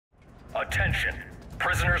Attention!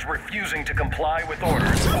 Prisoners refusing to comply with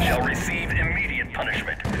orders shall receive immediate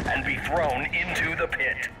punishment and be thrown into the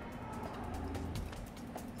pit.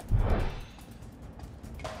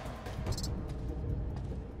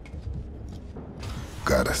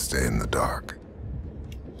 Gotta stay in the dark.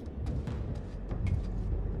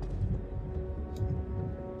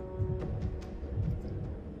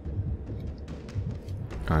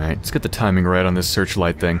 Alright, let's get the timing right on this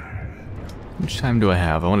searchlight thing. How much time do I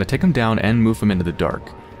have? I want to take him down and move him into the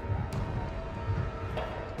dark.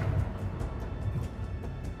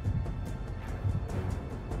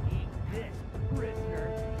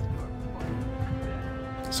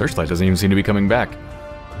 Searchlight doesn't even seem to be coming back.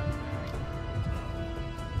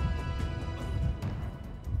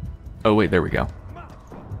 Oh wait, there we go.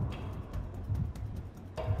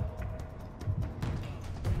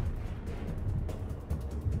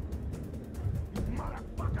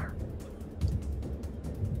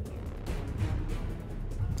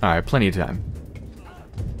 Alright, plenty of time.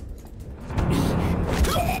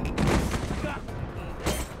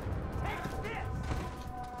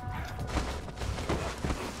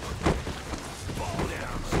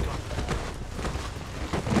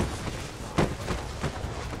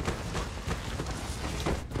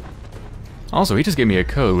 Also, he just gave me a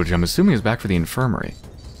code, which I'm assuming is back for the infirmary.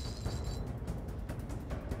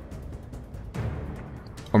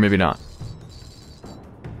 Or maybe not.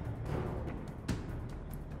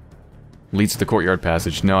 Leads to the courtyard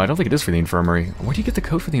passage. No, I don't think it is for the infirmary. Where do you get the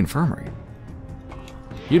code for the infirmary?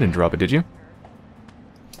 You didn't drop it, did you?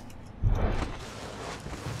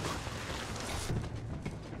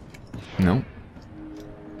 No.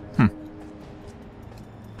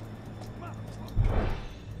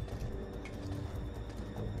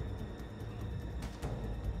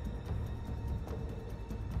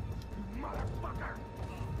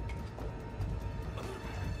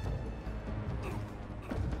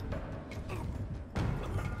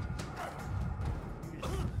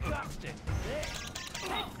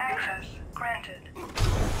 Access granted.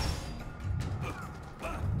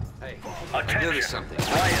 Hey, Attention. notice something.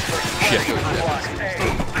 Riots are spreading through blocks A,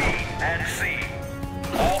 B, and C.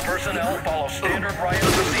 All personnel follow standard riot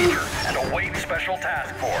procedure and await special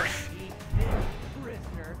task force.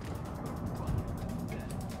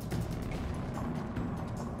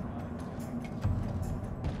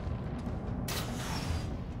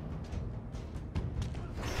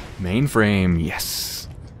 Mainframe, yes.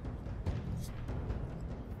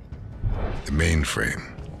 The mainframe.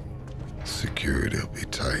 Security will be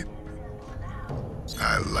tight.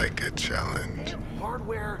 I like a challenge.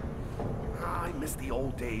 Hardware? Ah, I miss the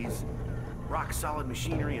old days. Rock solid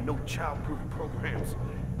machinery and no child-proof programs.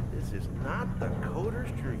 This is not the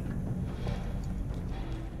coder's dream.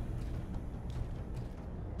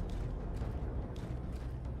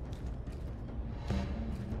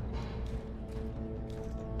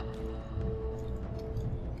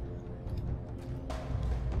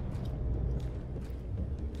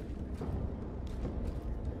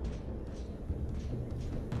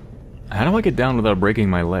 How do I get down without breaking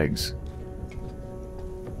my legs?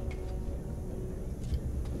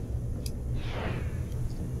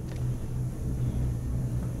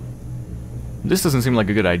 This doesn't seem like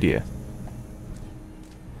a good idea.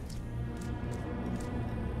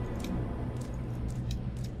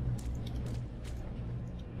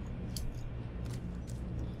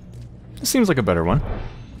 This seems like a better one.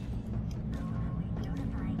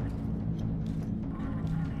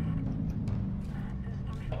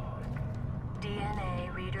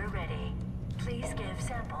 DNA reader ready. Please give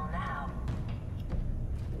sample now.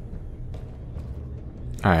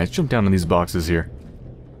 Alright, let's jump down on these boxes here.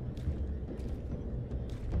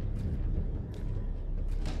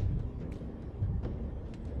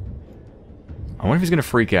 I wonder if he's gonna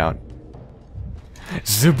freak out.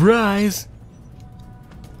 Surprise!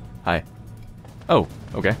 Hi. Oh,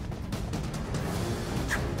 okay.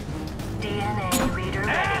 DNA reader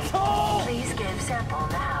ready. Please give sample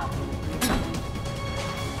now.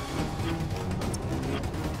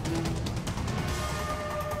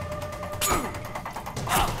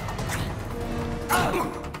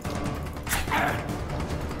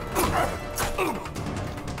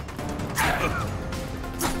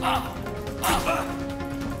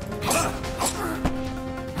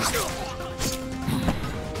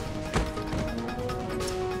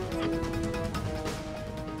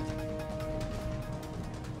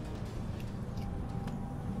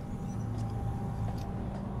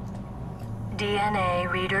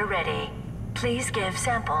 DNA reader ready. Please give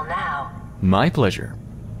sample now. My pleasure.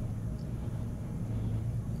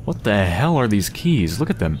 What the hell are these keys? Look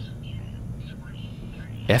at them.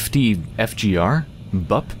 FD, FGR?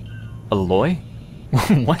 BUP? Alloy?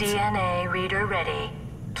 What? DNA reader ready.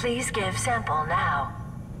 Please give sample now.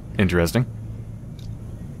 Interesting.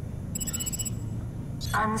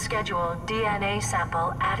 Unscheduled DNA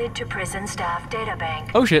sample added to prison staff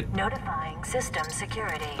databank. Oh shit. Notifying system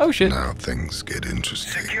security. Oh shit. Now things get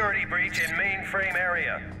interesting. Security breach in mainframe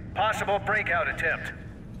area. Possible breakout attempt.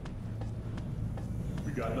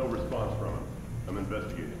 We got no response from him. I'm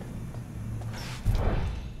investigating.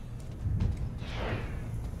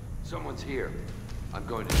 Someone's here. I'm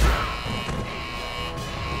going to...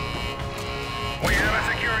 We have a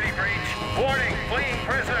security breach. Warning, fleeing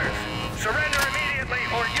prisoners. Surrender immediately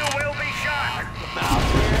or you will be shot.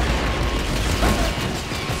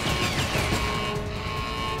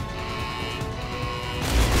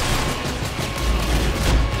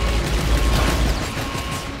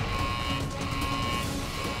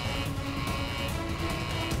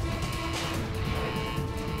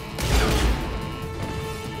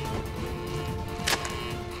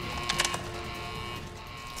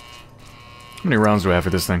 How many rounds do I have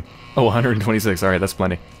for this thing? Oh, 126. Alright, that's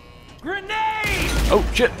plenty. Grenade! Oh,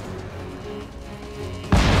 shit!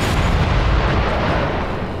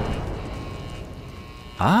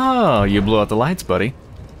 Ah, you blew out the lights, buddy.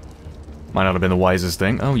 Might not have been the wisest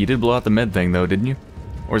thing. Oh, you did blow out the med thing, though, didn't you?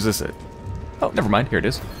 Or is this it? Oh, never mind. Here it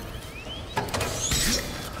is.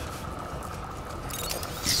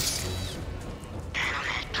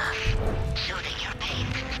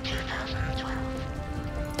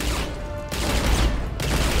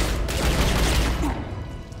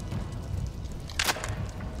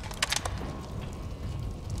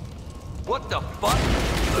 What the fuck?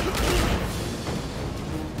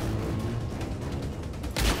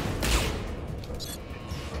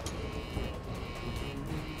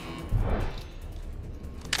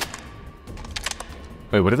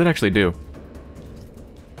 Wait, what did that actually do?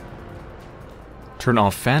 Turn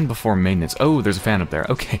off fan before maintenance. Oh, there's a fan up there.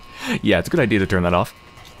 Okay. Yeah, it's a good idea to turn that off.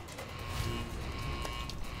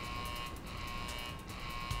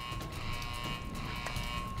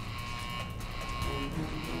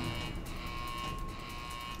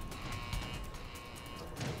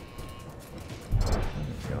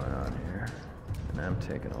 What's going on here? And I'm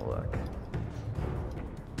taking a look.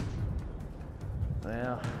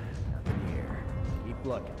 Well, nothing here. Keep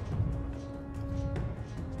looking.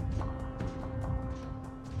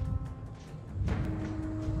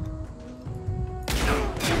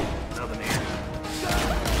 Nothing here.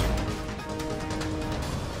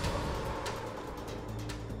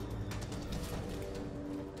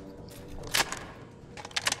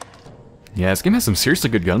 Yeah, this game has some seriously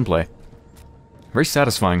good gunplay. Very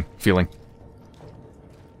satisfying feeling.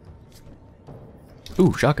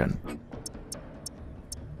 Ooh, shotgun.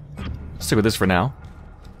 Stick with this for now.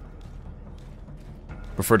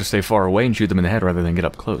 Prefer to stay far away and shoot them in the head rather than get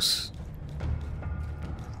up close.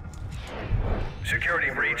 Security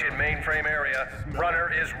breach in mainframe area.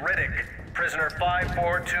 Runner is Riddick. Prisoner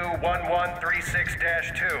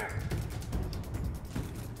 5421136-2.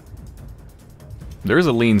 There is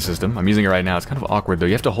a lean system. I'm using it right now. It's kind of awkward, though.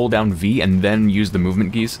 You have to hold down V and then use the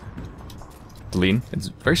movement keys to lean. It's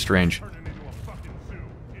very strange. Turning into a fucking zoo.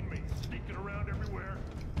 Inmates sneaking around everywhere.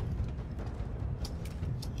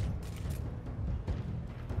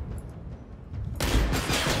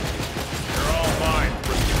 They're all mine.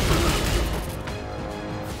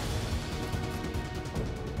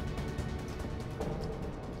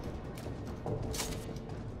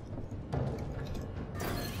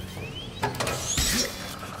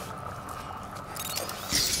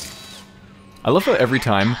 I love how every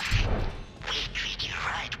time...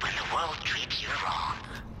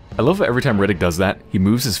 I love how every time Riddick does that, he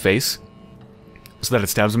moves his face so that it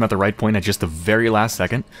stabs him at the right point at just the very last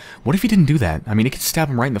second. What if he didn't do that? I mean, it could stab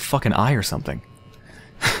him right in the fucking eye or something.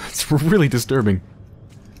 It's really disturbing.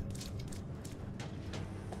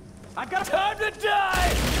 I got time to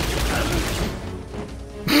die!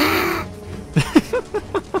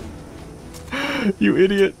 You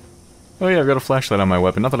idiot. Oh yeah, I've got a flashlight on my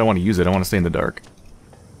weapon. Not that I want to use it, I want to stay in the dark.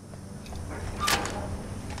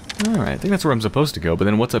 Alright, I think that's where I'm supposed to go, but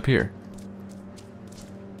then what's up here?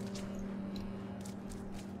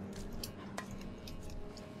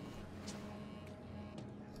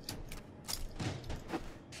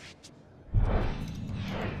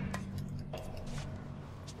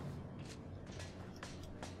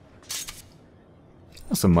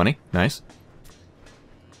 That's some money. Nice.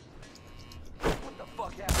 What the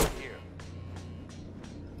fuck happened here?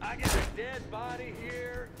 I got a dead body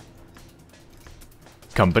here.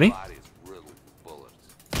 Company? Body's riddled with bullets.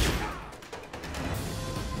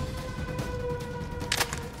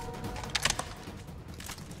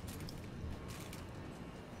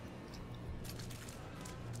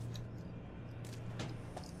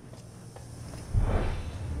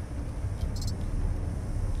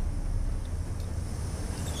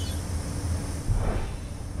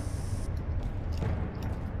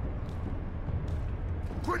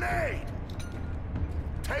 Grenade!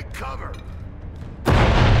 Take cover!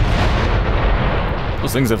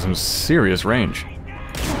 Those things have some serious range.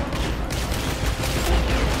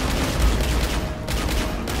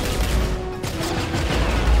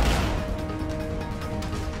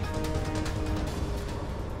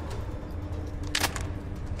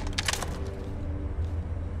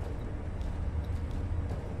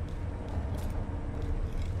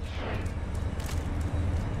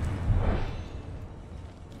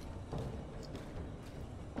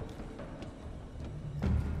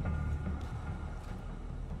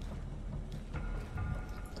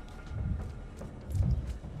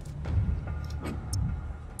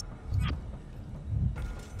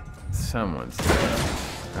 Someone's there.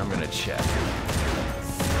 I'm gonna check.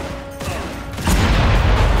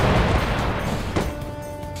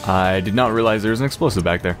 I did not realize there was an explosive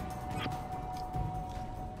back there.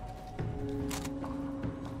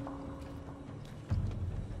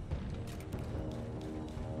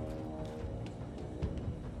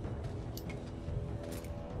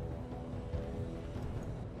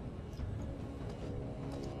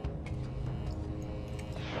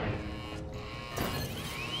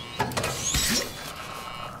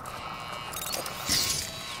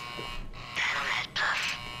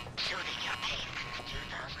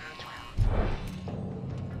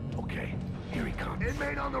 Okay, here he comes.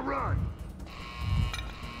 Inmate on the run!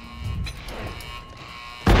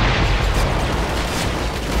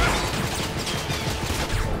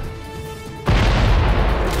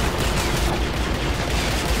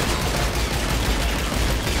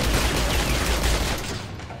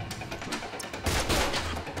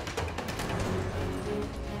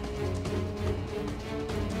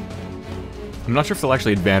 I'm not sure if they'll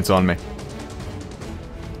actually advance on me.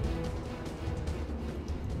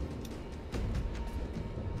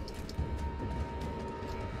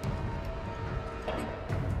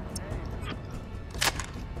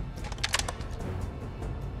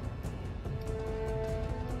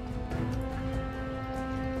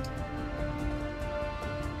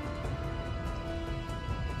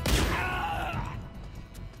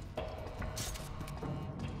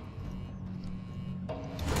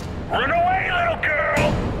 Run away, little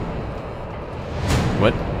girl!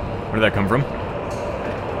 What? Where did that come from?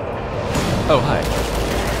 Oh, hi.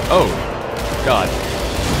 Oh, God.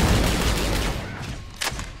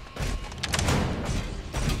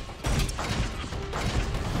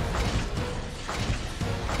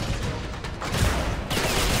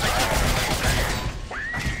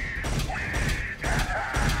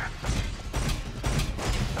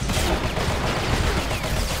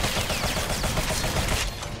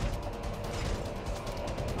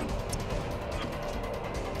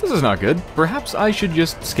 This is not good. Perhaps I should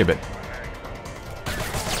just skip it.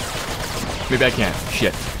 Maybe I can't.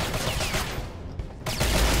 Shit.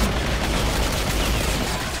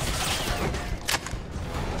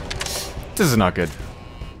 This is not good.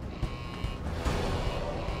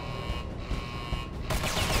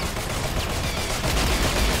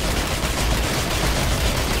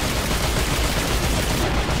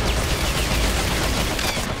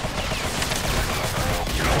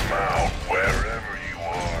 Come out wherever you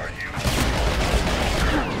are,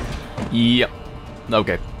 you. Yep.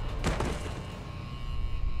 Okay.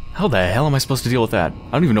 How the hell am I supposed to deal with that?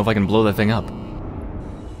 I don't even know if I can blow that thing up.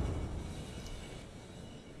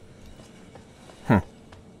 Huh.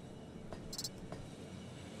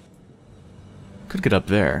 Could get up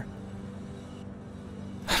there.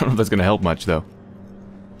 I don't know if that's gonna help much, though.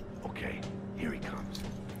 Okay, here he comes.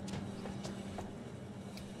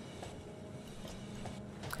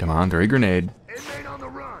 Come on, throw a grenade. Inmate on the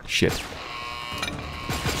run! Shit.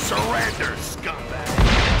 Surrender, scumbag!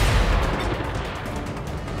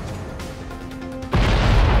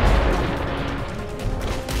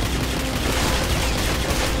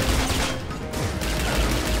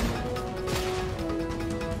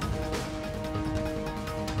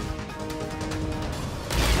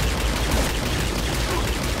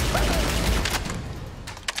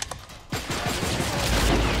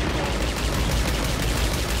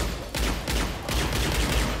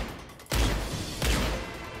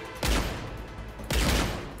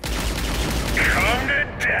 Come to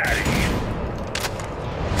daddy!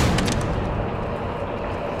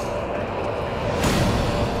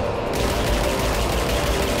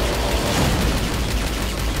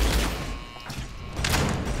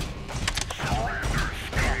 Surrender,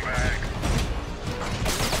 scumbag!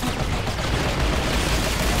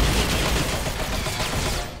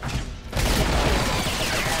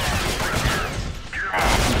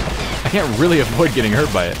 I can't really avoid getting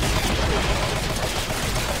hurt by it.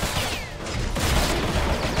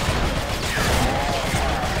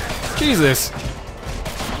 Jesus!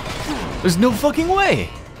 There's no fucking way!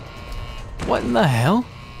 What in the hell?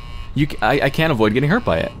 I can't avoid getting hurt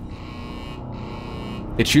by it.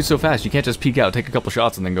 It shoots so fast, you can't just peek out, take a couple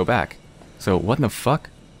shots, and then go back. So, what in the fuck?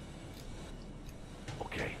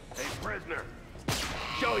 Okay. Hey, prisoner.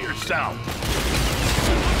 Show yourself.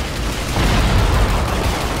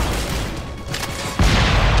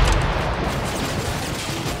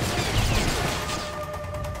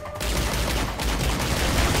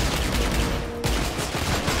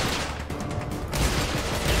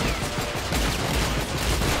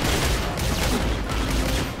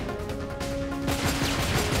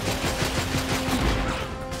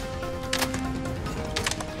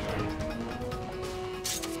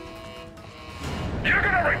 You're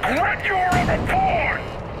gonna regret you were overboard!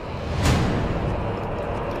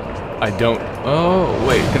 I don't... Oh,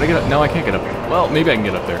 wait, can I get up? No, I can't get up. Well, maybe I can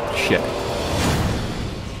get up there. Shit.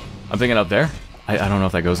 I'm thinking up there? I don't know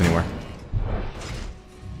if that goes anywhere.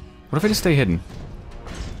 What if I just stay hidden?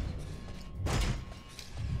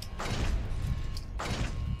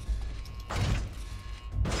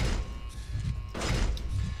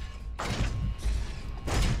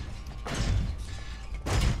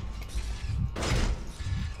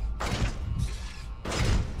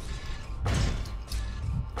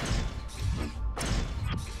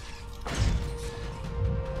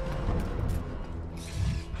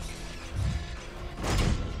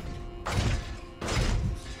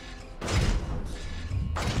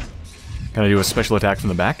 Can I do a special attack from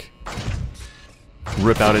the back?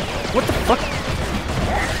 Rip out it. What the fuck?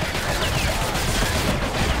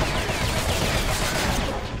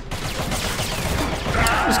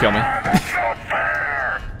 Just kill me.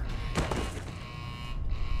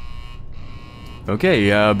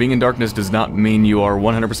 Okay, being in darkness does not mean you are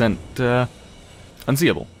 100%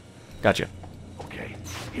 unseeable. Gotcha. Okay,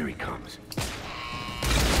 here he comes.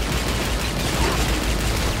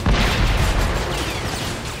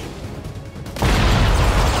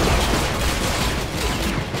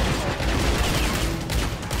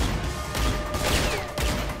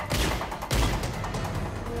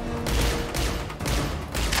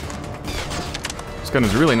 This gun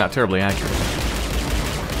is really not terribly accurate.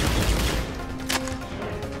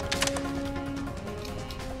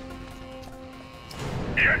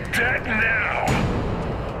 You're dead now!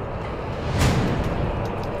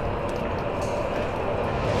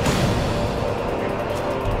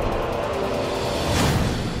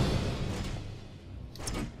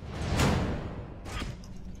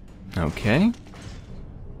 Okay.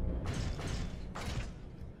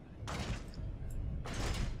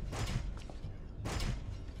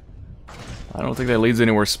 I don't think that leads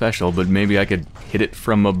anywhere special, but maybe I could hit it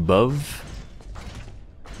from above?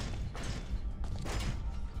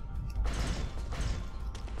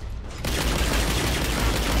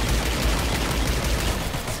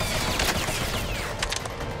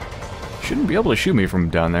 Shouldn't be able to shoot me from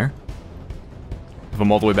down there. If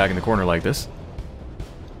I'm all the way back in the corner like this.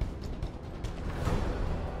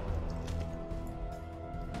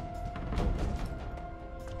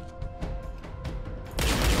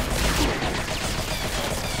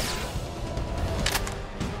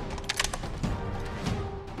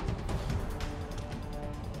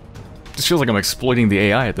 Just feels like I'm exploiting the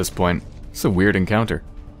AI at this point. It's a weird encounter.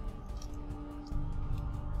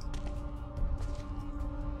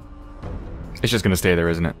 It's just gonna stay there,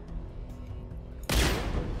 isn't it?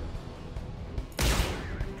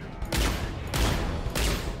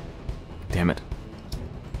 Damn it.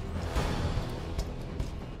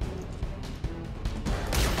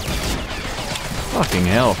 Fucking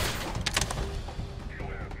hell.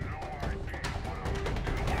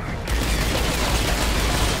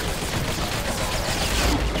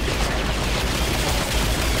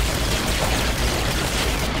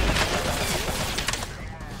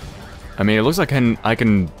 I mean, it looks like I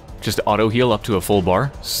can just auto-heal up to a full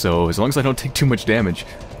bar, so as long as I don't take too much damage,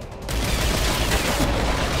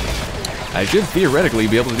 I should theoretically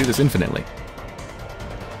be able to do this infinitely.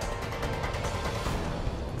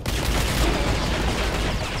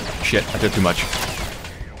 Shit, I took too much.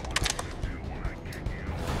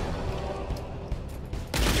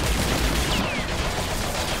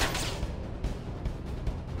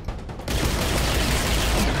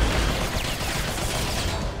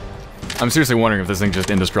 I'm seriously wondering if this thing's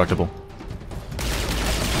just indestructible.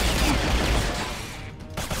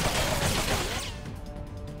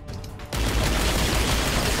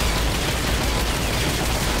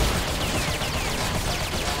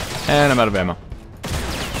 And I'm out of ammo.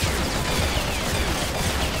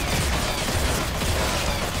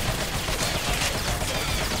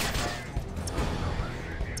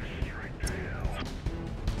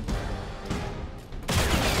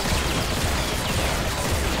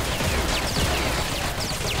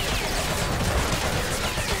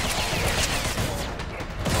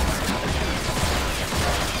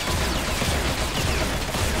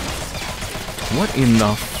 What in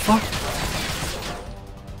the fuck?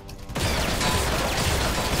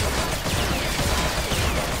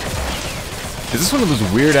 Is this one of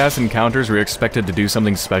those weird-ass encounters where you're expected to do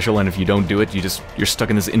something special, and if you don't do it, you're stuck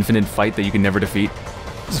in this infinite fight that you can never defeat?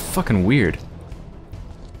 This is fucking weird.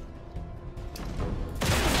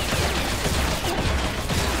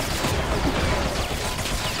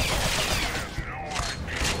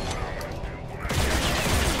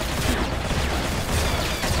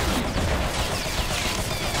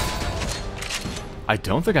 I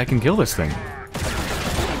don't think I can kill this thing.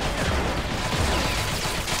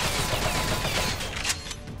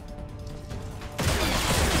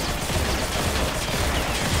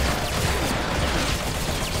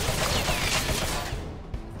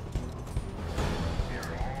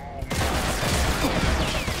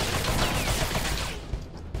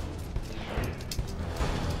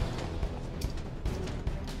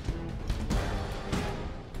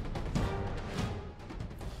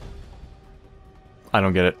 I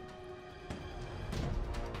don't get it.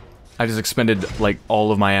 I just expended, like,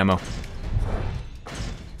 all of my ammo.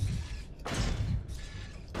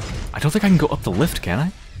 I don't think I can go up the lift, can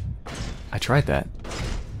I? I tried that.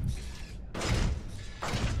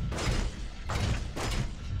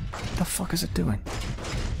 What the fuck is it doing?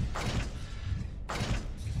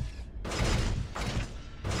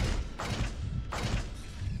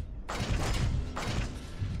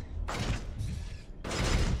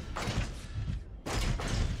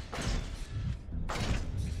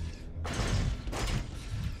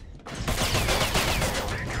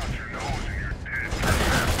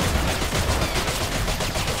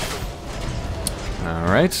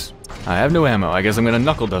 Alright. I have no ammo. I guess I'm gonna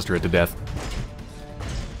knuckle duster it to death.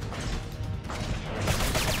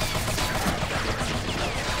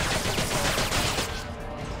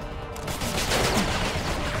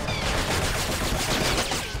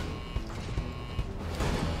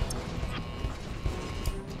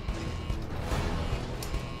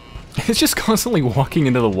 It's just constantly walking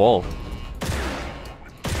into the wall.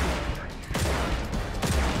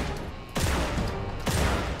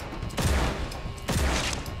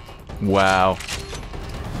 Wow.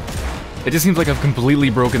 It just seems like I've completely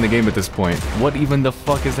broken the game at this point. What even the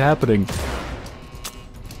fuck is happening?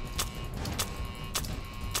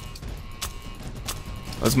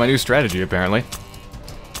 That's my new strategy, apparently.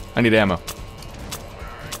 I need ammo.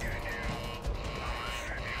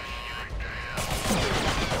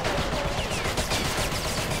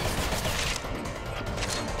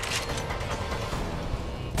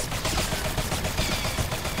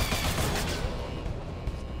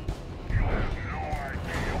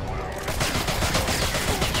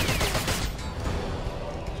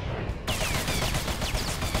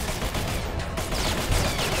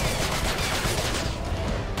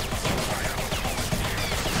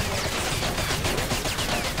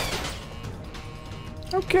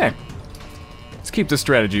 Okay. Let's keep this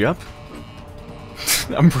strategy up.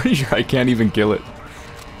 I'm pretty sure I can't even kill it.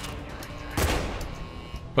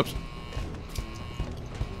 Whoops.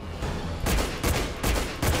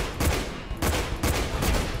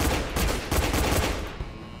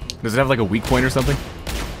 Does it have like a weak point or something?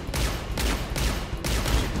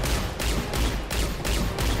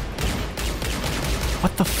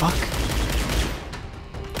 What the fuck?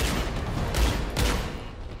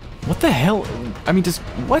 What the hell? I mean, just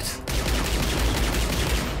what?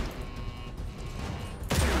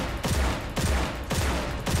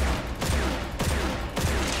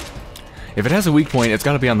 If it has a weak point, it's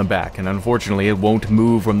gotta be on the back, and unfortunately, it won't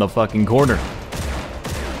move from the fucking corner.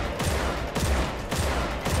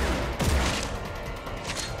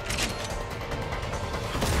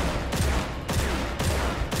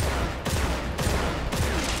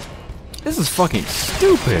 This is fucking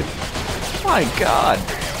stupid. My god.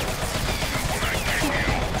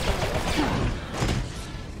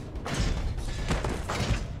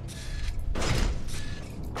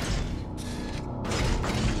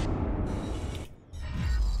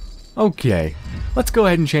 Okay, let's go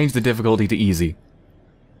ahead and change the difficulty to easy.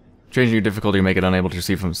 Changing your difficulty will make it unable to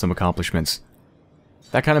receive some accomplishments.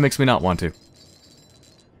 That kind of makes me not want to.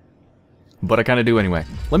 But I kind of do anyway.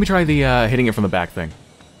 Let me try the hitting it from the back thing.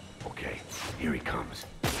 Okay, here he comes.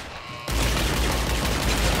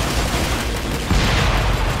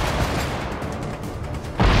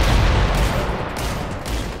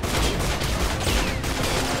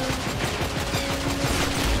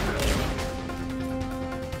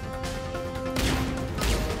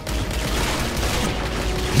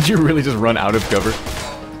 Did you really just run out of cover?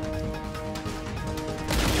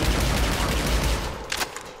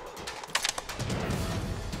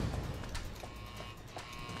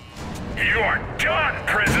 You're done,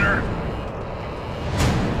 prisoner!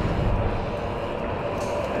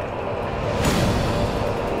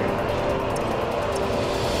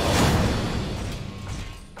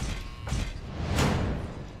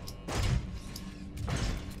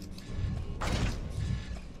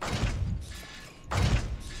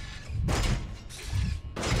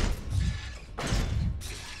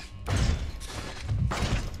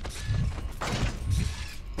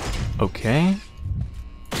 Okay.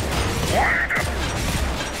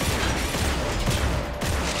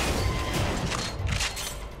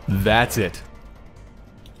 That's it.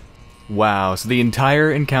 Wow, so the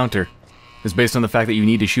entire encounter is based on the fact that you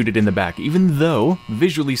need to shoot it in the back, even though,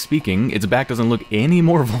 visually speaking, its back doesn't look any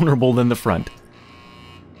more vulnerable than the front.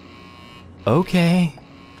 Okay.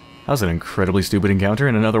 That was an incredibly stupid encounter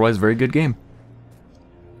in an otherwise very good game.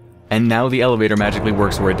 And now the elevator magically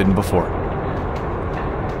works where it didn't before.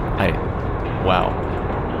 Wow.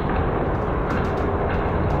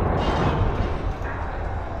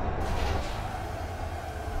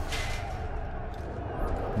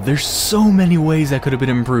 There's so many ways that could have been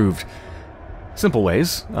improved. Simple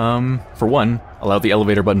ways. For one, allow the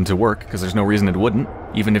elevator button to work, because there's no reason it wouldn't,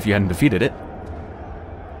 even if you hadn't defeated it.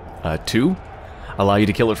 Two, allow you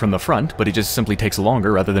to kill it from the front, but it just simply takes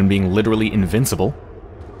longer rather than being literally invincible.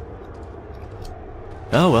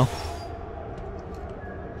 Oh well.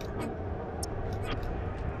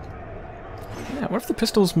 Yeah, what if the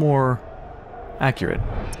pistol's more accurate?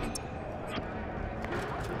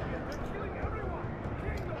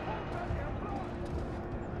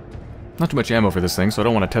 Not too much ammo for this thing, so I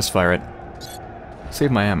don't want to test fire it. Save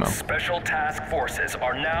my ammo. Special task forces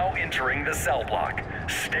are now entering the cell block.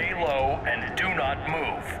 Stay low and do not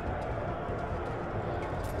move.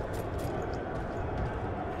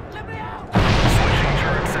 Switching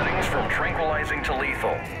turret settings from tranquilizing to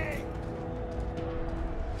lethal.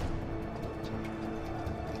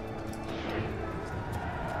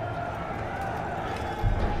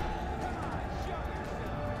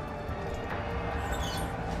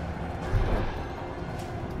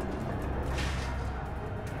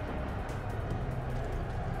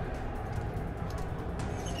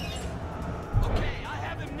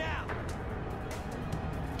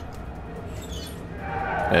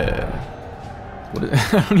 What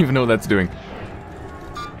is, I don't even know what that's doing.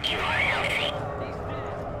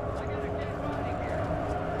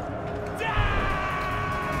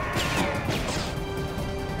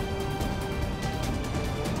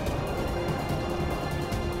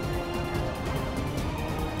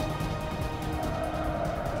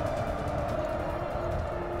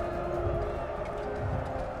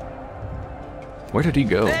 Where did he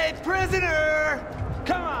go? Hey, prisoner!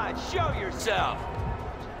 Come on, show yourself!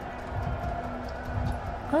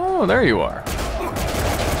 Oh, there you are.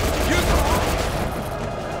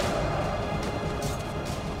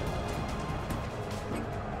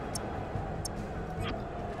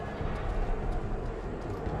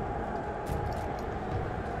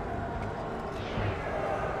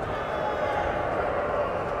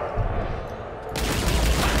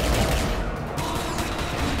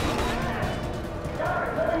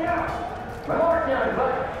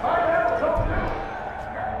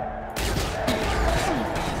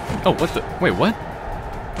 Oh, what the? Wait, what?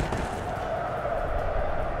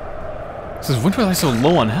 It says, when was I so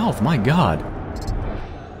low on health? My god.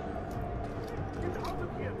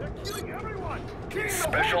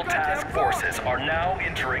 Special task forces are now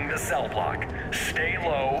entering the cell block. Stay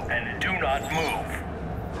low and do not move.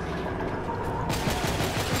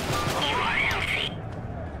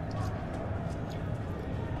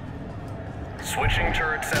 Switching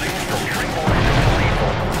turret settings from tranquilizing to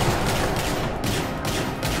lethal.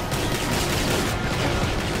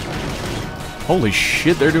 Holy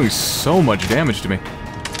shit, they're doing so much damage to me.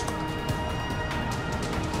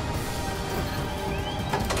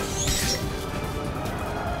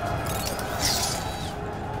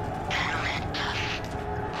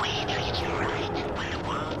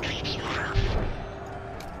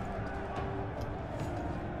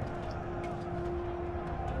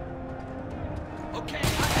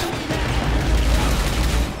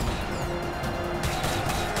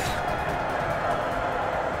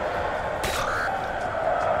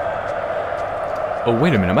 Oh,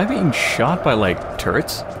 wait a minute, am I being shot by, like,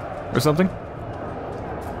 turrets? Or something?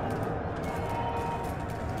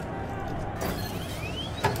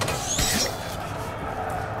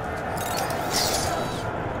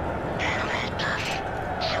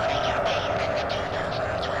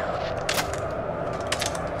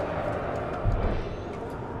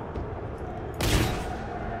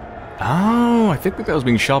 Oh, I think that I was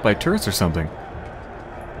being shot by turrets or something.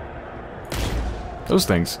 Those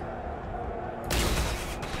things.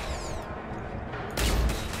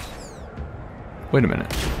 Wait a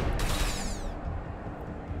minute.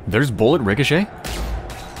 There's bullet ricochet?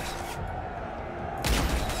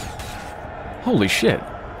 Holy shit.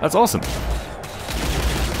 That's awesome.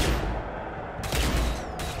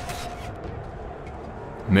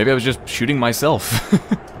 Maybe I was just shooting myself.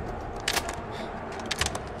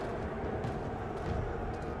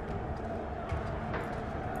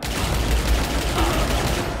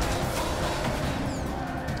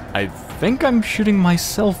 I think I'm shooting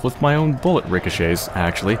myself with my own bullet ricochets,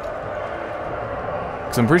 actually.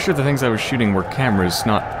 Because I'm pretty sure the things I was shooting were cameras,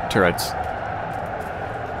 not turrets.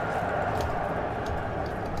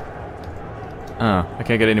 I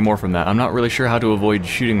can't get any more from that. I'm not really sure how to avoid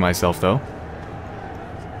shooting myself, though.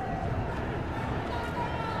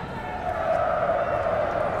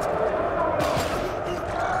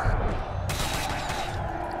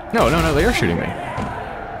 No, they are shooting me.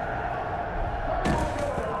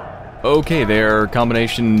 Okay, they're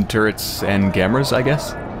combination turrets and cameras, I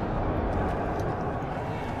guess.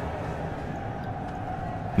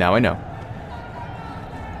 Now I know.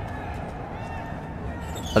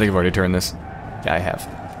 I think I've already turned this. Yeah, I have.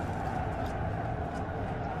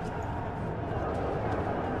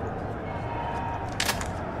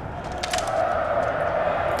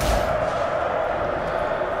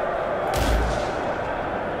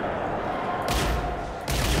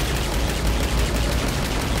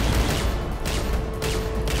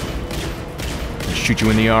 Shoot you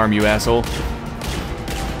in the arm, you asshole.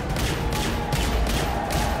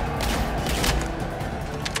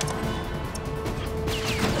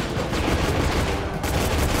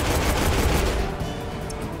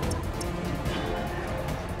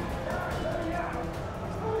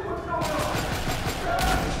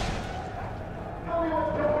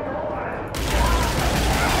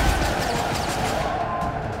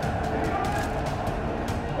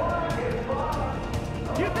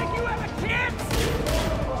 You think you have a chance?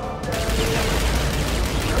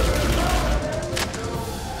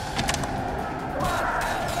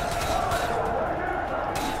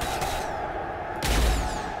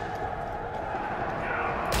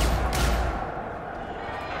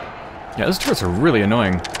 Yeah, those turrets are really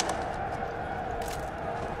annoying.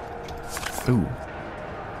 Ooh.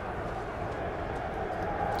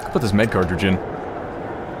 Let's put this med cartridge in.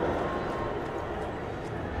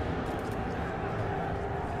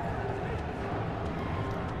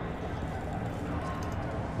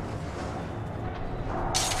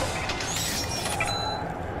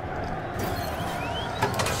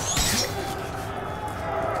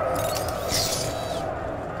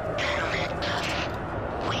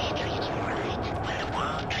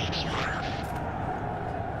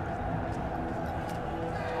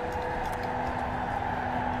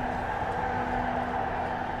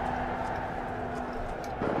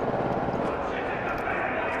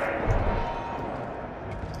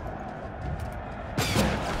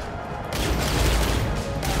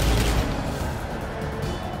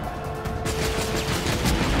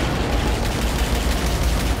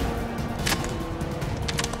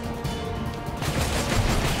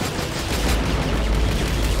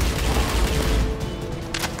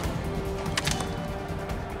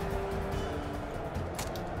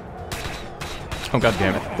 Oh, god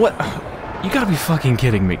damn it. What? You gotta be fucking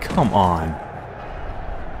kidding me. Come on.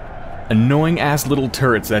 Annoying ass little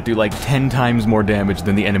turrets that do like 10 times more damage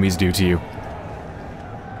than the enemies do to you.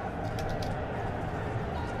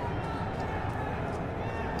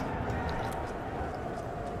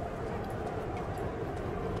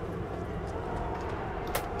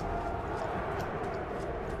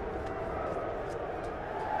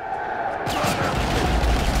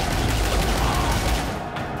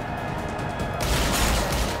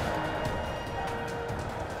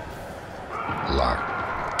 Locked.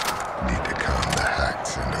 Need to calm the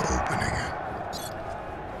hacks into opening it.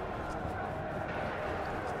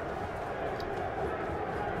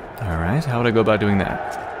 Alright, how would I go about doing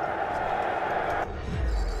that?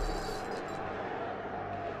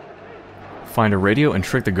 Find a radio and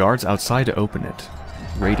trick the guards outside to open it.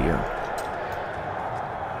 Radio.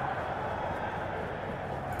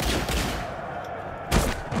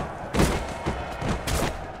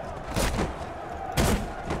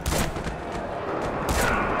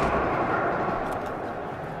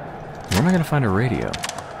 Where am I gonna find a radio?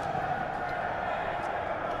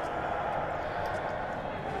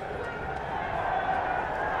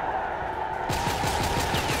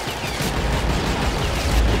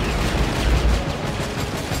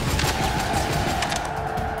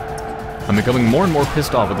 I'm becoming more and more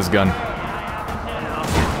pissed off with this gun.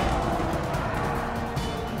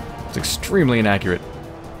 It's extremely inaccurate.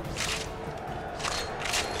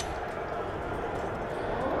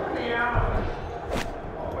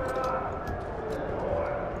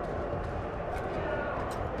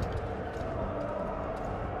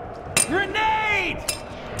 Grenade!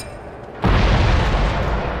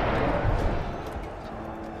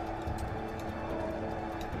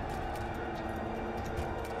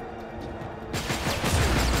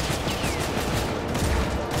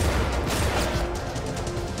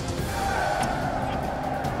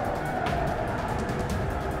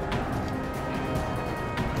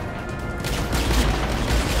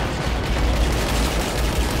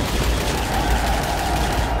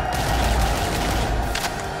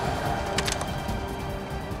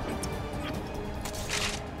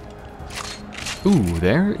 Ooh,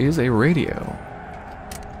 there is a radio.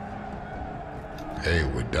 Hey,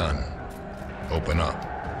 we're done. Open up.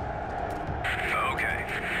 Okay.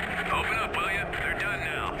 Open up, will you? They're done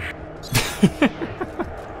now.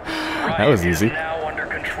 That was easy. Is now under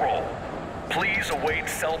control. Please await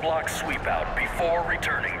cell block sweep out before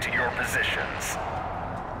returning to your positions.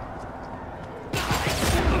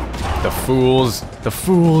 The fools. The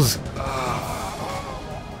fools.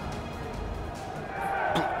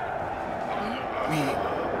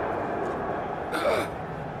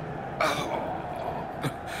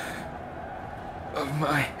 Of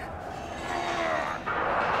my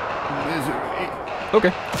misery.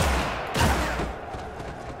 Okay.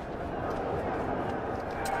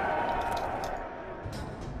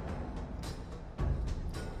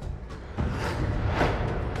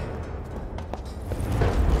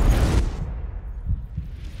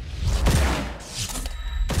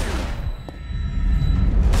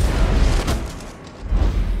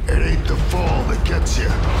 It ain't the fall that gets you.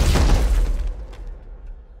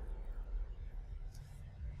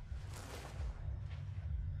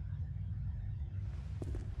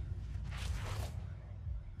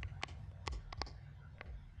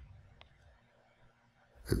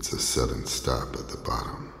 It's a sudden stop at the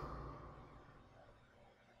bottom.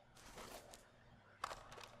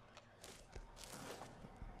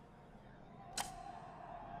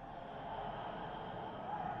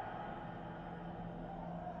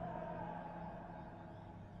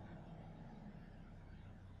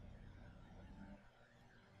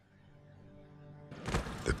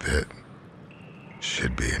 The pit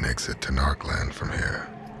should be an exit to Narcland from here.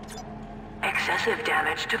 Excessive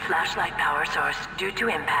damage to flashlight power source due to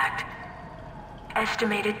impact.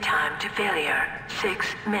 Estimated time to failure, 6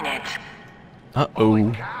 minutes.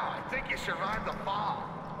 Uh-oh. Cow, I think you survived the fall.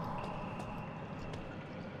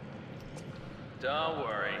 Don't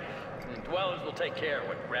worry. The dwellers will take care of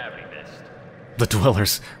what gravity missed. The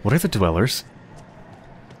dwellers. What are the dwellers?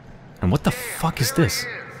 And what the fuck is this?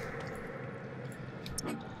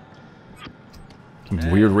 Some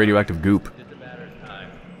weird radioactive goop. Just a matter of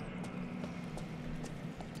time.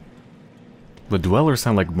 The dwellers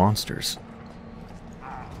sound like monsters.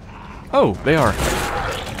 Oh, they are.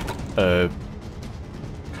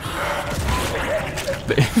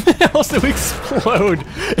 They also explode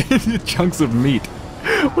into chunks of meat.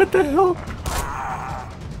 What the hell?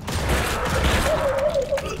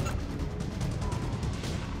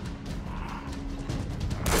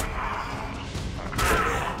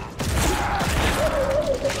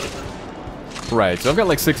 Right, so I've got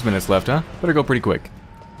like 6 minutes left, huh? Better go pretty quick.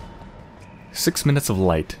 6 minutes of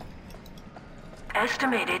light.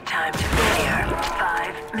 Estimated time to failure,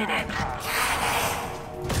 5 minutes.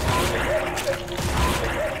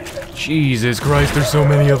 Jesus Christ, there's so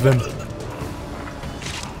many of them.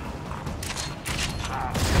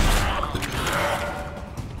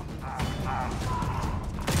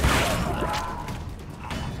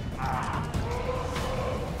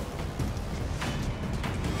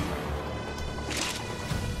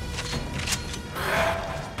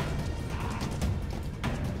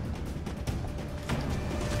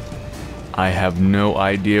 I have no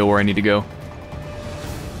idea where I need to go.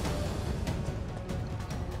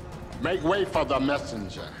 Make way for the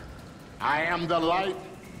messenger. I am the light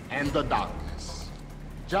and the darkness.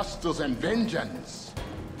 Justice and vengeance.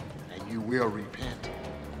 And you will repent.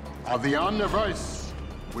 Or the universe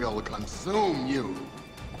will consume you.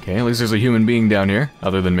 Okay, at least there's a human being down here,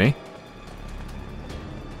 other than me.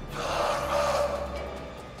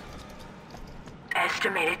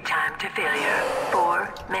 Estimated time to failure,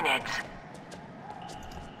 4 minutes.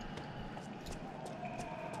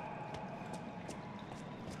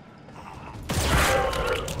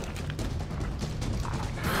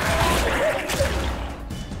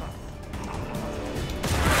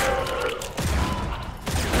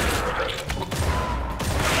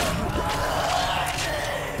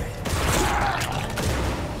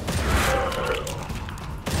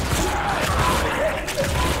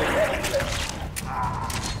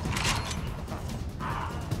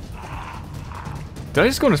 Did I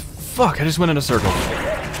just go in a... Fuck, I just went in a circle.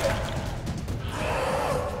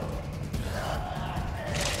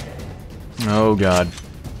 Oh god.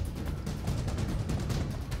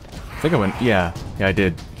 I think I went... Yeah, I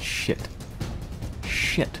did. Shit.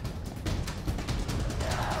 Shit.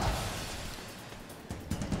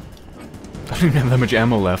 I don't even have that much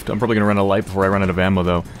ammo left. I'm probably gonna run out of light before I run out of ammo,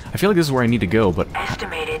 though. I feel like this is where I need to go, but...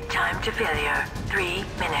 Estimated time to failure, 3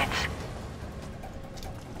 minutes.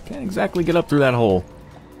 Can't exactly get up through that hole.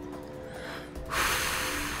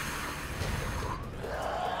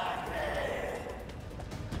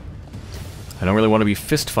 I don't really want to be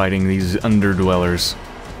fist-fighting these underdwellers.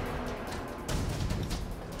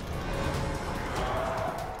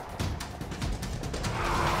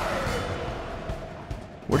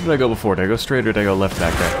 Where did I go before? Did I go straight or did I go left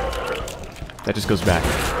back there? That just goes back.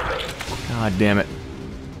 God damn it.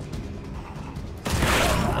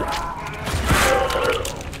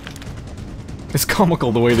 It's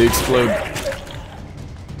comical the way they explode.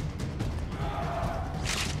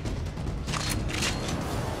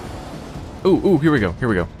 Ooh, here we go, here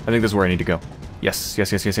we go. I think this is where I need to go. Yes,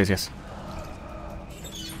 yes, yes, yes, yes, yes.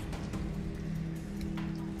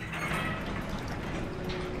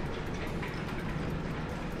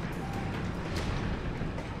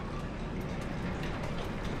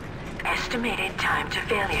 Estimated time to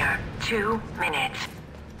failure, 2 minutes.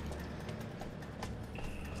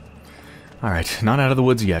 Alright, not out of the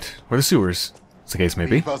woods yet. Or the sewers, as the case may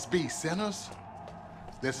be. Leave us be, sinners.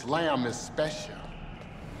 This lamb is special.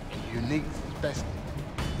 Unique special.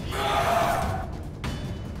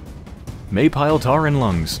 Maypile tar and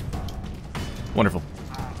lungs. Wonderful.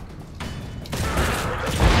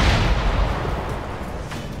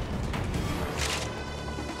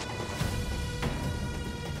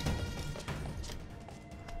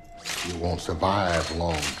 You won't survive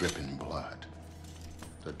long dripping blood.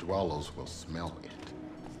 The dwellers will smell it.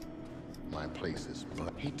 My place is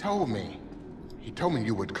blood. He told me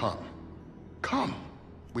you would come. Come.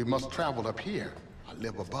 We must travel up here. I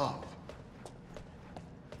live above.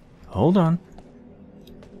 Hold on.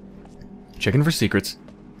 Checking for secrets.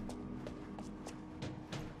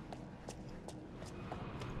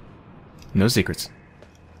 No secrets.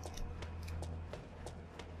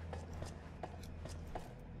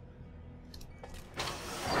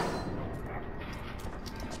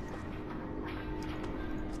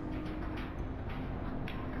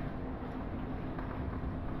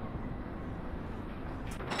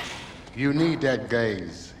 You need that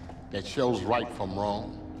gaze that shows right from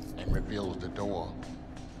wrong and reveals the door.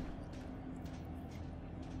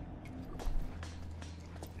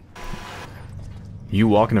 You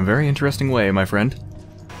walk in a very interesting way, my friend.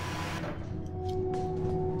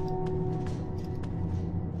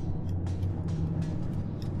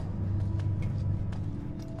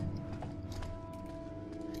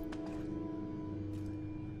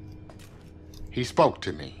 He spoke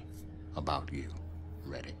to me about you,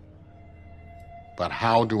 Riddick. But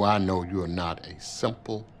how do I know you're not a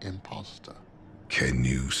simple imposter? Can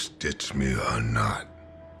you stitch me or not?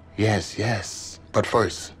 Yes, yes. But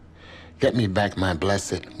first, get me back my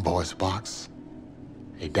blessed voice box.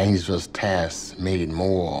 A dangerous task made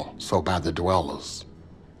more so by the dwellers.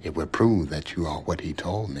 It would prove that you are what he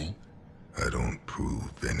told me. I don't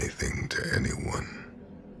prove anything to anyone.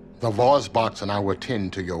 The voice box and I will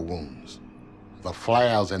tend to your wounds. The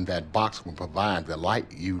flares in that box will provide the light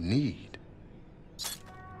you need.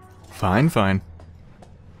 Fine, fine.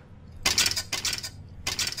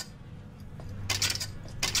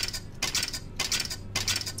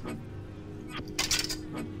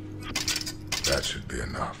 That should be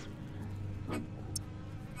enough.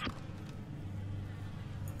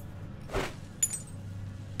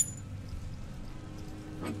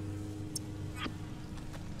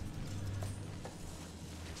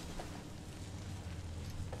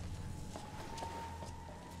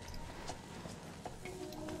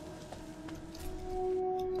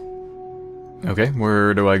 Okay,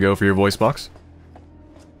 where do I go for your voice box?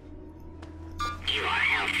 You are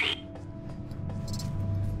healthy.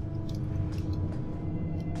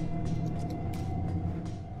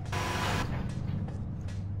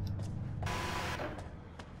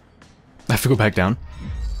 I have to go back down.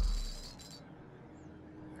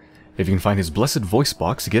 If you can find his blessed voice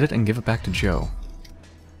box, get it and give it back to Joe.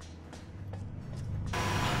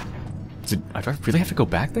 Do I really have to go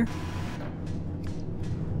back there?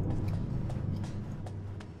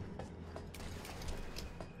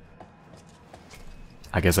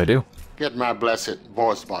 I guess I do. Get my blessed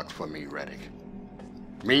voice box for me, Riddick.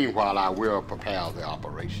 Meanwhile, I will prepare the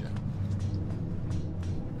operation.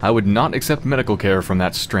 I would not accept medical care from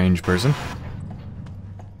that strange person.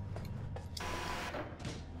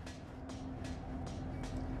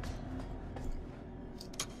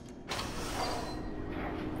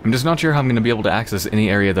 I'm just not sure how I'm going to be able to access any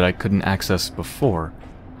area that I couldn't access before.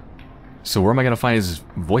 So where am I going to find his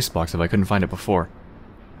voice box if I couldn't find it before?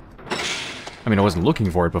 I mean, I wasn't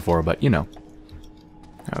looking for it before, but, you know.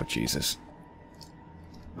 Oh, Jesus.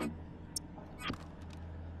 I'm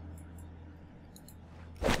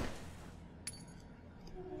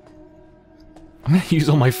gonna use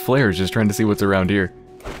all my flares just trying to see what's around here.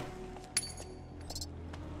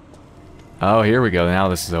 Oh, here we go. Now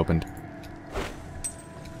this is opened.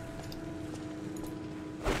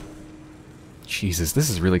 Jesus, this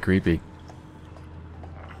is really creepy.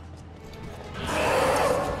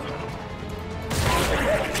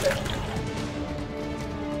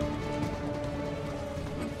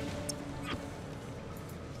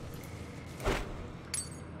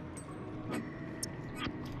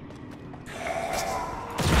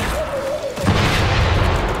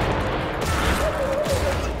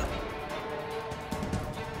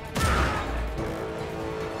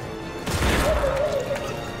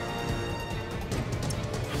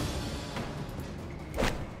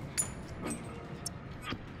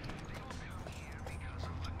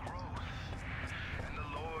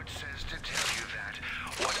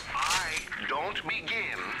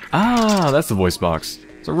 Ah, that's the voice box.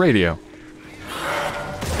 It's a radio.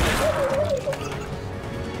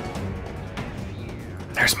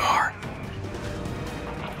 There's more.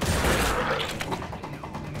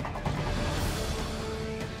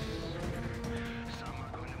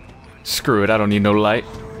 Screw it, I don't need no light.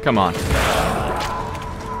 Come on.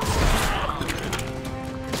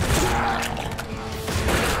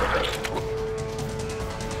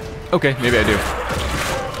 Okay, maybe I do.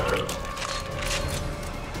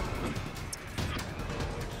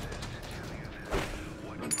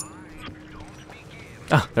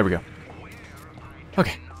 Ah, there we go.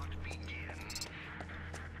 Okay.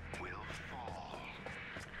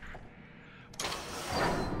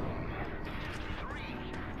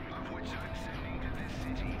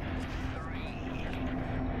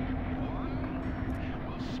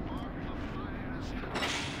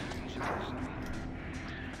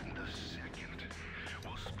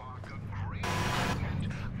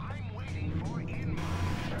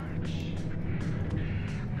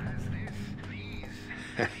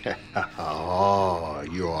 Oh,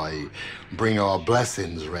 you are a bringer of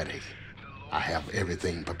blessings, Riddick. I have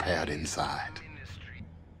everything prepared inside.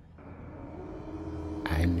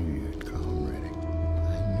 I knew you'd come, Riddick.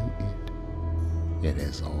 I knew it. It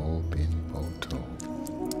has all been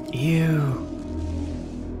foretold. Ew.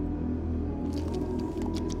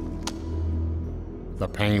 The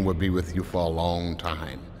pain will be with you for a long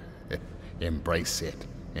time. Embrace it,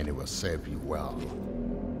 and it will serve you well.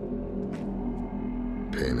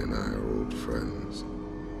 Pain and I are old friends.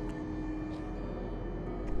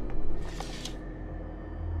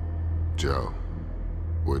 Joe,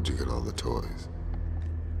 where'd you get all the toys?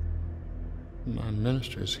 My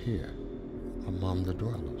minister's here, among the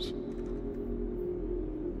dwellers.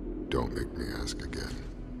 Don't make me ask again.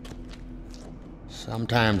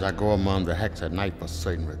 Sometimes I go among the hacks at night for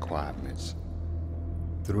certain requirements.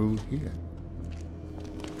 Through here.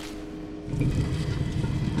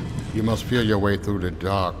 You must feel your way through the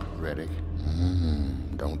dark, Riddick.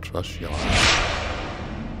 Don't trust your eyes.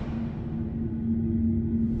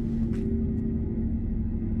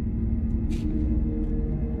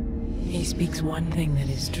 He speaks one thing that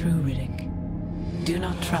is true, Riddick. Do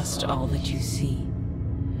not trust all that you see.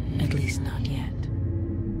 At least not yet.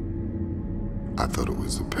 I thought it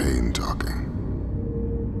was the pain talking,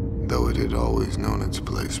 though it had always known its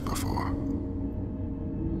place before.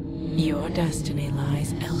 Your destiny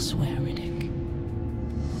lies elsewhere, Riddick.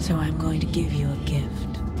 So I'm going to give you a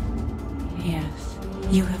gift. Yes,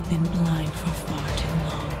 you have been blind for far too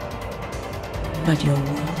long. But your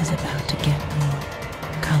world is about to get more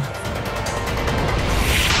colorful.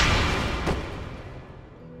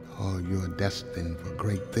 Oh, you're destined for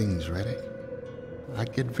great things, Riddick. I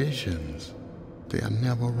get visions. They are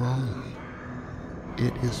never wrong.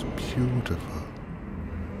 It is beautiful.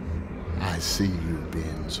 I see you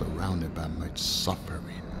being surrounded by much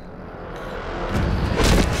suffering.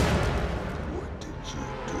 What did you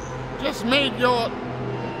do? Just made your...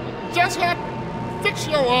 Just help fix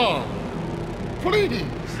your arm. Please.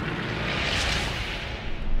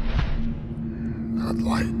 Not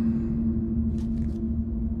light.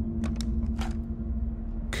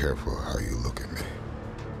 Careful how you look at me.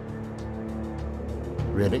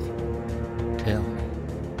 Riddick, tell me.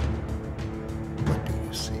 What do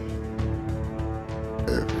you see?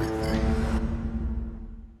 Everything.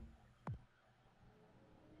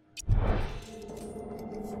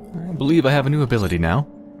 I believe I have a new ability now.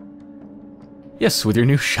 Yes, with your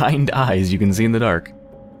new shined eyes, you can see in the dark.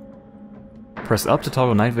 Press up to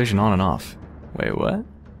toggle night vision on and off. Wait, what?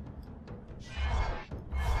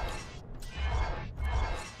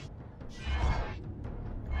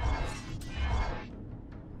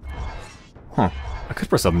 Huh. I could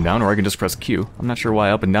press up and down, or I can just press Q. I'm not sure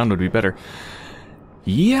why up and down would be better.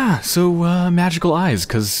 Yeah, so, magical eyes,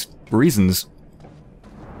 'cause reasons.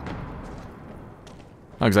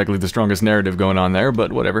 Not exactly the strongest narrative going on there,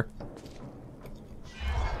 but whatever.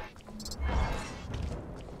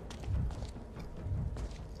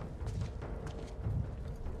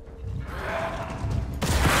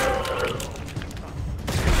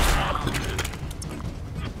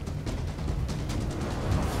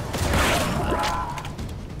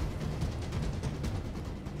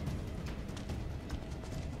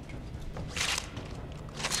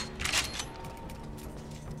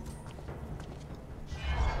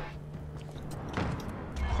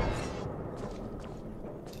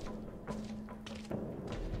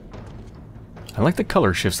 I like the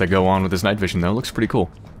color shifts that go on with this night vision, though. It looks pretty cool.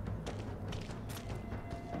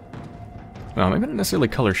 Well, maybe not necessarily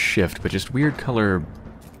color shift, but just weird color...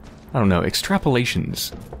 I don't know,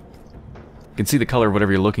 extrapolations. You can see the color of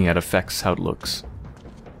whatever you're looking at affects how it looks.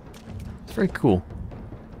 It's very cool.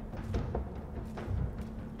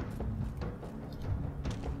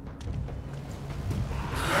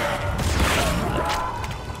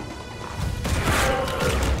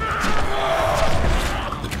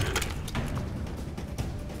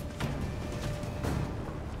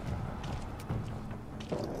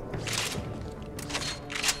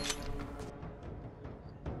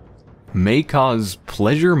 May cause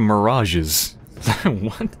pleasure mirages.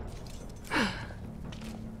 What?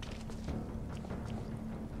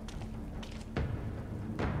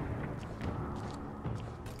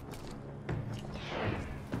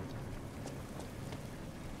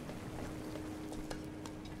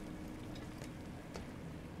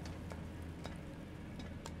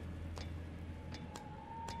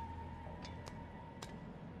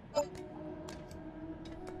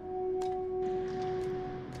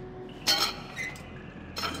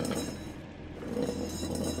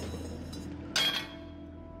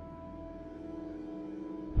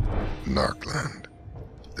 Narkland.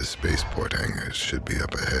 The spaceport hangars should be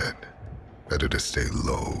up ahead. Better to stay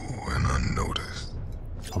low and unnoticed.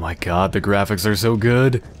 Oh my god, the graphics are so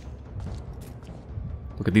good.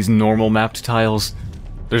 Look at these normal mapped tiles.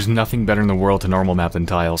 There's nothing better in the world to normal map than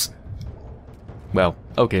tiles. Well,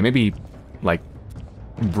 okay, maybe, like,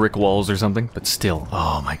 brick walls or something, but still.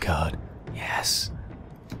 Oh my god. Yes.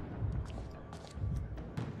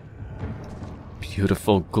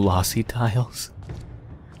 Beautiful glossy tiles.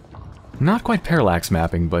 Not quite parallax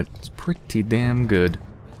mapping, but it's pretty damn good.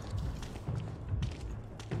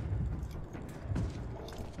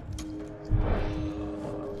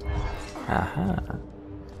 Aha.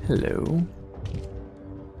 Hello.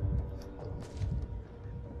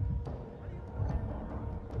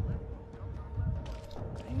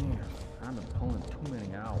 Damn, I've been pulling too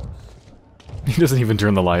many hours. He doesn't even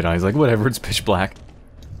turn the light on. He's like, whatever, it's pitch black.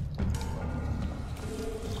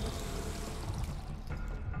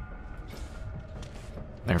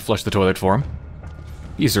 There, flush the toilet for him.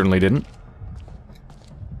 He certainly didn't.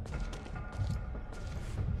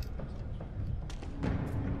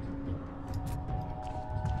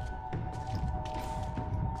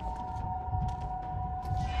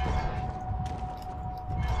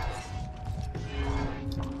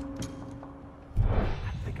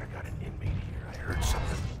 I think I got an inmate here. I heard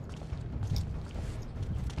something.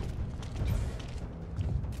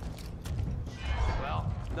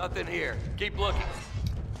 Well, nothing here. Keep looking.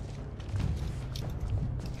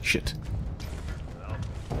 Shit.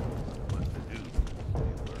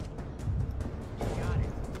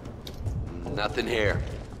 Nothing here.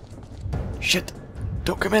 Shit.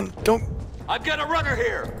 Don't come in. Don't. I've got a runner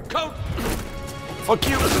here. Coat. Fuck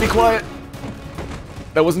you. Be quiet.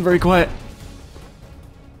 That wasn't very quiet.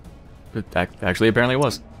 But actually, apparently it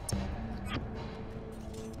was.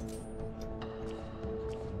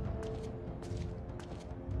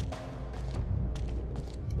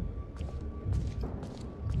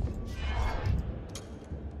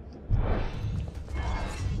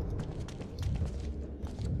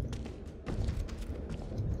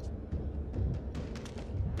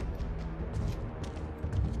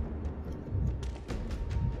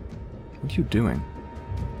 What are you doing?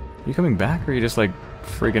 Are you coming back, or are you just, like,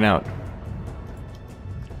 freaking out?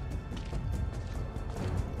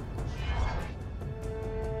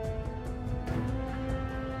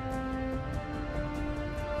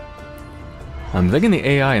 I'm thinking the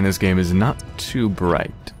AI in this game is not too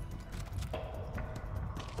bright.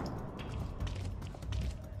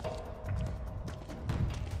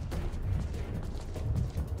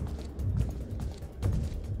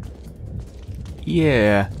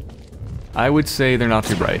 Yeah. I would say they're not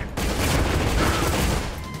too bright.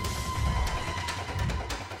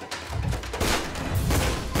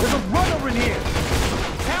 There's a runner in here!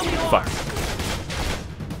 Tell me Fuck.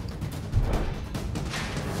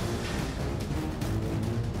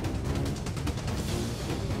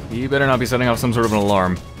 You better not be setting off some sort of an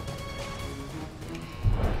alarm.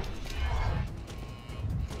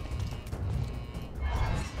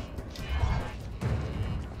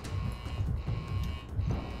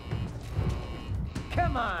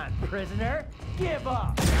 Come on, prisoner! Give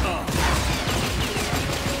up!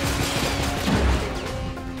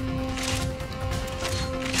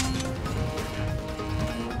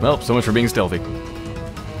 Well, so much for being stealthy.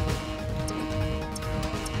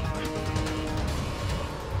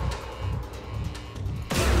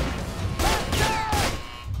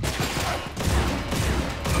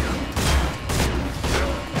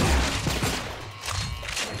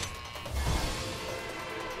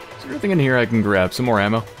 Everything in here I can grab. Some more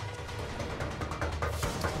ammo.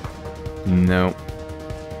 No.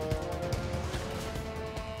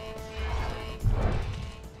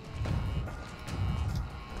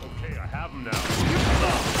 Okay, I have him now.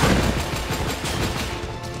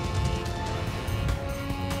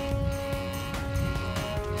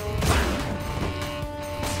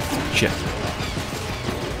 Shit.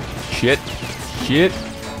 Shit. Shit.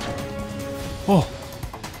 Oh.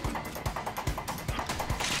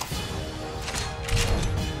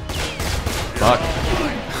 Fuck.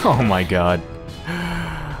 Oh my god.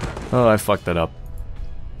 Oh, I fucked that up.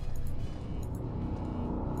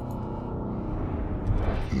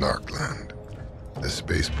 Narcland. The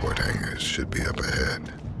spaceport hangars should be up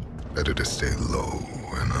ahead. Better to stay low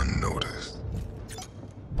and unnoticed.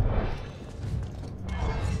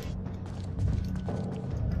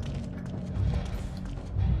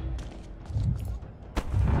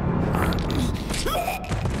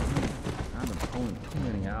 I've been pulling too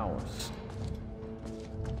many hours.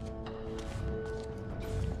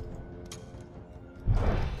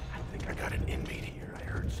 I think I got an inmate here. I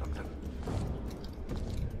heard something.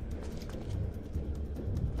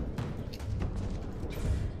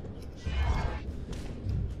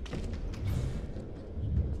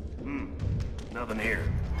 Nothing here.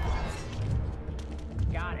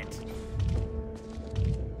 Got it.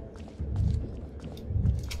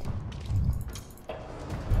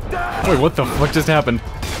 Wait, what the fuck just happened?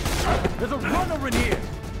 There's a runner in here.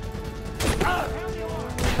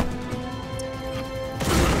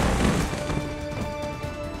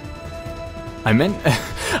 I meant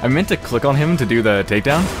I meant to click on him to do the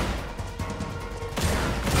takedown.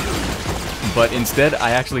 But instead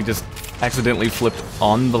I actually just accidentally flipped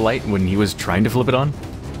on the light when he was trying to flip it on.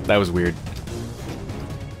 That was weird.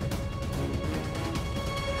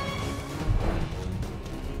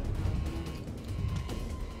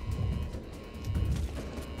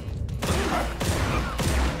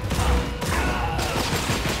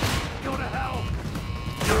 Go to hell!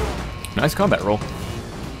 Nice combat roll.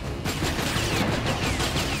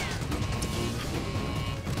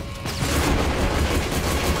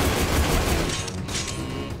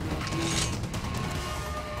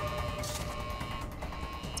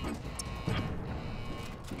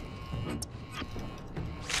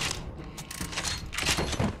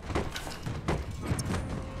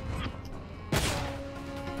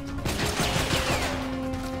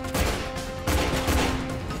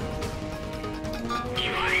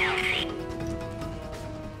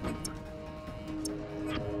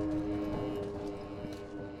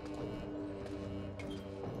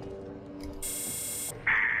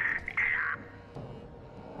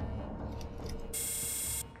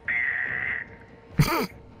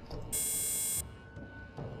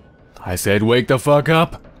 I said wake the fuck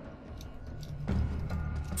up.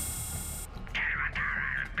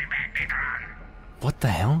 What the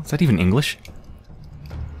hell? Is that even English?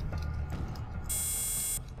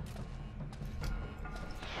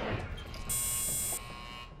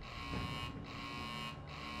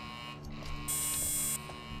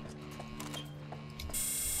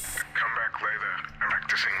 Come back later. I'm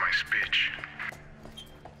practicing my speech.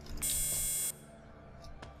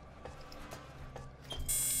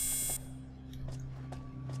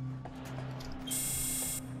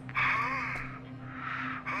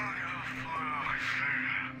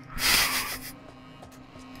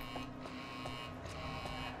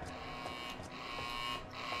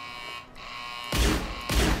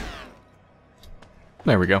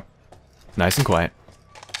 There we go. Nice and quiet.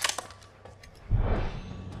 So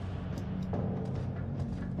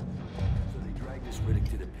they dragged this Riddick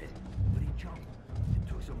to the pit, but he jumped and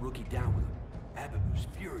took some rookie down with him. Abbott was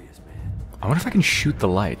furious, man. I wonder if I can shoot the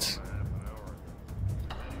lights.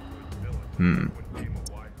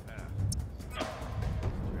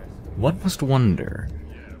 One must wonder.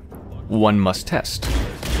 One must test.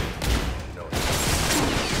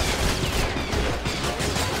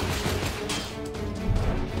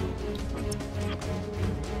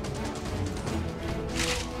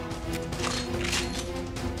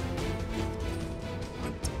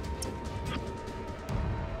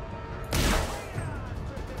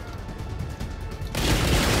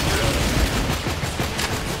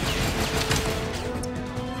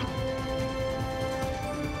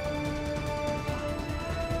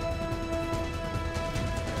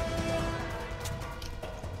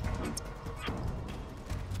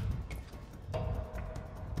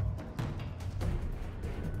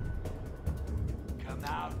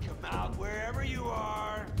 Come out, wherever you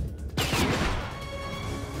are.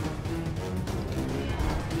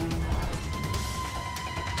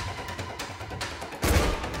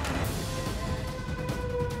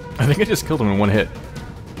 I think I just killed him in one hit.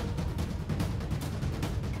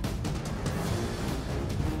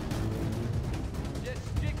 Just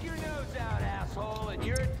stick your nose out, asshole, and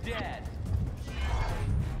you're dead.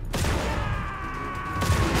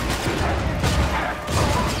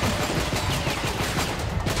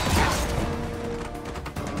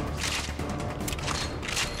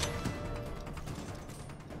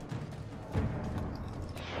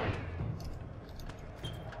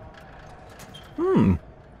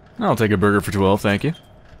 I'll take a burger for 12, thank you.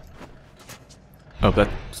 Oh,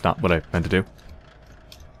 that's not what I meant to do.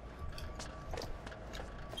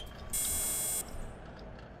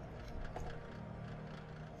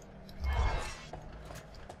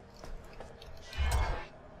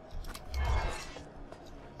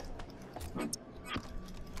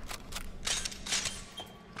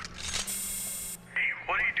 Hey,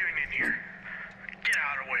 what are you doing in here? Get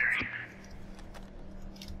out of the way.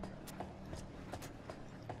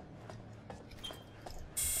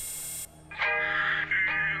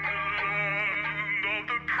 In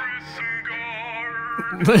the prison guard.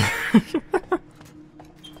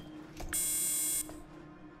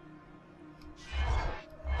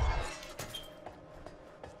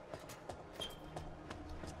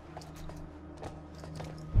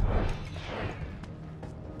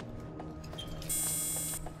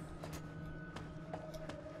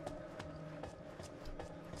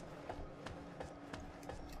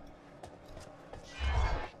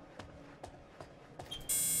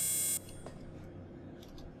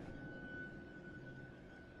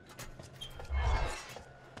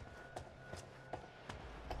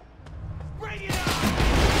 Bring it on!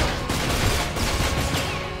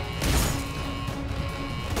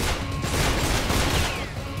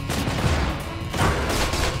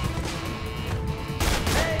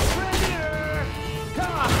 Hey, prisoner!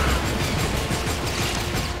 Come on!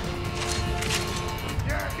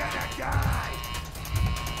 You're gonna die!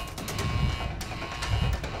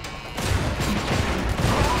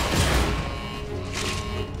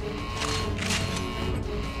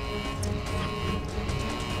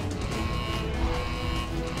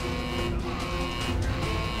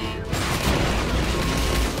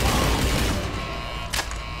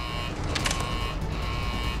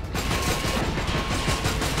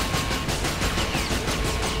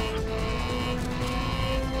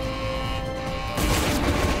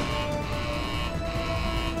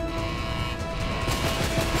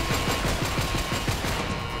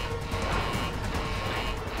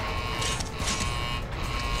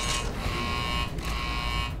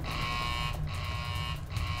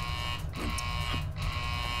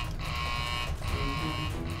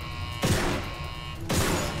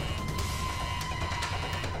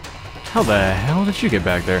 How the hell did you get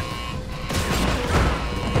back there?